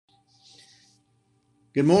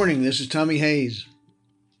Good morning. This is Tommy Hayes.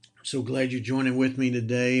 So glad you're joining with me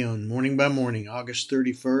today on Morning by Morning, August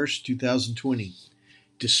 31st, 2020.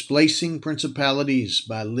 Displacing Principalities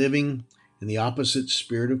by Living in the Opposite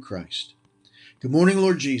Spirit of Christ. Good morning,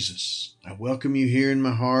 Lord Jesus. I welcome you here in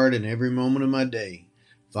my heart and every moment of my day.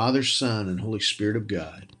 Father, Son, and Holy Spirit of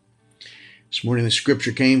God. This morning the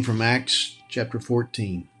scripture came from Acts chapter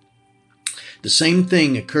 14. The same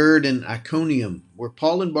thing occurred in Iconium, where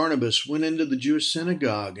Paul and Barnabas went into the Jewish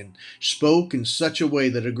synagogue and spoke in such a way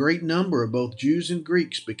that a great number of both Jews and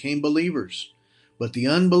Greeks became believers. But the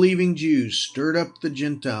unbelieving Jews stirred up the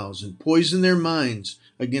Gentiles and poisoned their minds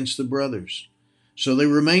against the brothers. So they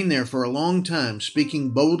remained there for a long time,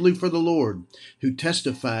 speaking boldly for the Lord, who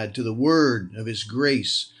testified to the word of his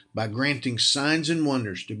grace by granting signs and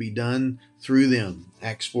wonders to be done through them.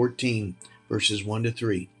 Acts 14, verses 1 to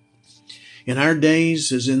 3. In our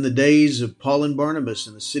days, as in the days of Paul and Barnabas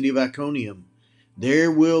in the city of Iconium, there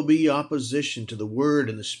will be opposition to the Word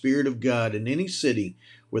and the Spirit of God in any city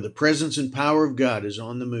where the presence and power of God is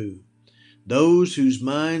on the move. Those whose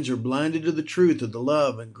minds are blinded to the truth of the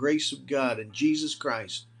love and grace of God in Jesus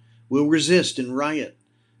Christ will resist and riot,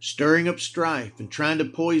 stirring up strife and trying to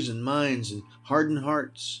poison minds and harden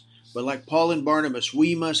hearts. But like Paul and Barnabas,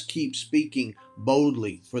 we must keep speaking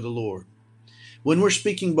boldly for the Lord. When we're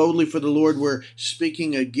speaking boldly for the Lord, we're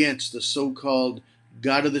speaking against the so-called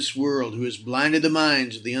God of this world who has blinded the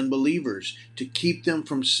minds of the unbelievers to keep them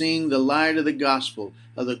from seeing the light of the gospel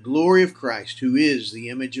of the glory of Christ, who is the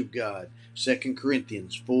image of God. 2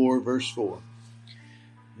 Corinthians 4, verse 4.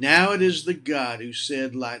 Now it is the God who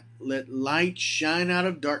said, let light shine out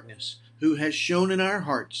of darkness, who has shone in our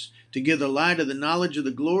hearts to give the light of the knowledge of the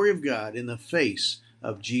glory of God in the face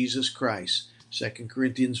of Jesus Christ. 2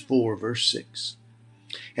 Corinthians 4, verse 6.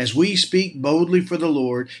 As we speak boldly for the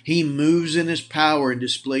Lord, He moves in His power and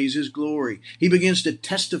displays His glory. He begins to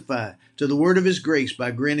testify to the word of His grace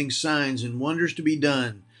by granting signs and wonders to be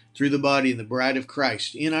done through the body and the bride of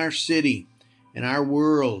Christ in our city, in our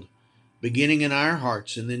world, beginning in our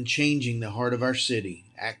hearts and then changing the heart of our city.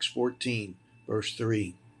 Acts 14, verse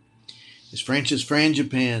 3. As Francis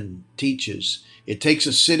Frangipane teaches, it takes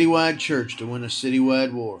a citywide church to win a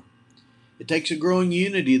citywide war. It takes a growing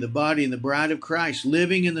unity of the body and the bride of Christ,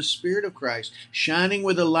 living in the Spirit of Christ, shining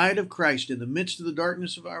with the light of Christ in the midst of the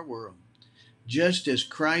darkness of our world. Just as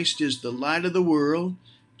Christ is the light of the world,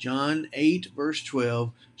 John 8, verse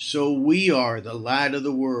 12, so we are the light of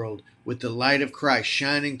the world, with the light of Christ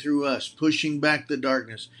shining through us, pushing back the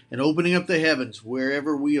darkness and opening up the heavens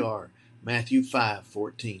wherever we are. Matthew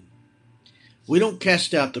 5:14. We don't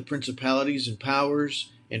cast out the principalities and powers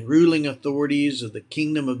and ruling authorities of the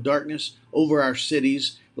kingdom of darkness over our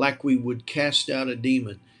cities like we would cast out a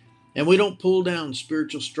demon. And we don't pull down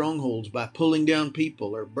spiritual strongholds by pulling down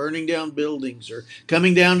people or burning down buildings or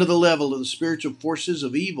coming down to the level of the spiritual forces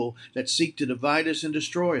of evil that seek to divide us and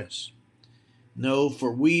destroy us. No,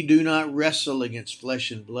 for we do not wrestle against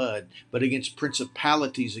flesh and blood, but against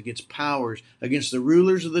principalities, against powers, against the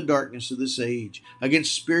rulers of the darkness of this age,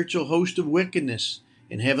 against spiritual host of wickedness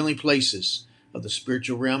in heavenly places of the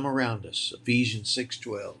spiritual realm around us. Ephesians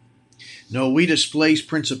 6:12. No, we displace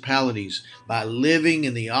principalities by living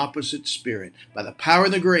in the opposite spirit, by the power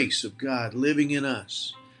and the grace of God living in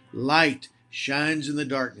us. Light shines in the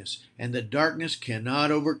darkness, and the darkness cannot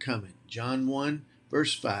overcome it. John 1,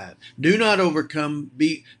 verse 5. Do not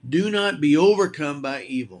be overcome by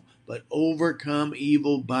evil, but overcome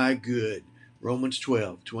evil by good. Romans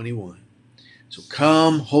 12:21. So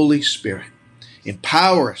come, Holy Spirit.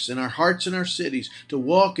 Empower us in our hearts and our cities to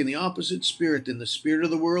walk in the opposite spirit than the spirit of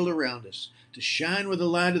the world around us, to shine with the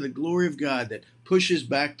light of the glory of God that pushes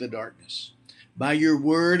back the darkness. By your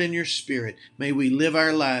word and your spirit, may we live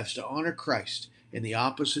our lives to honor Christ in the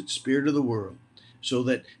opposite spirit of the world, so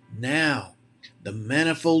that now the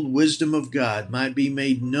manifold wisdom of God might be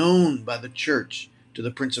made known by the church to the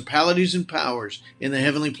principalities and powers in the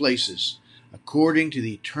heavenly places, according to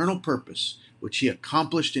the eternal purpose which He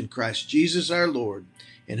accomplished in Christ Jesus our Lord,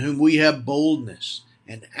 in whom we have boldness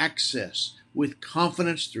and access with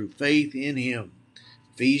confidence through faith in Him.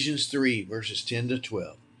 Ephesians 3, verses 10 to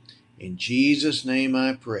 12. In Jesus' name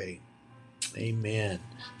I pray. Amen.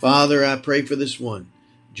 Father, I pray for this one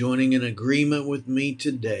joining in agreement with me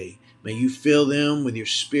today. May you fill them with your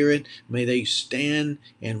Spirit. May they stand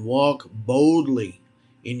and walk boldly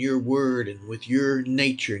in your word and with your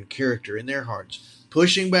nature and character in their hearts,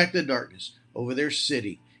 pushing back the darkness over their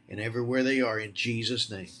city and everywhere they are in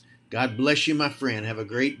Jesus' name. God bless you, my friend. Have a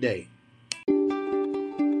great day.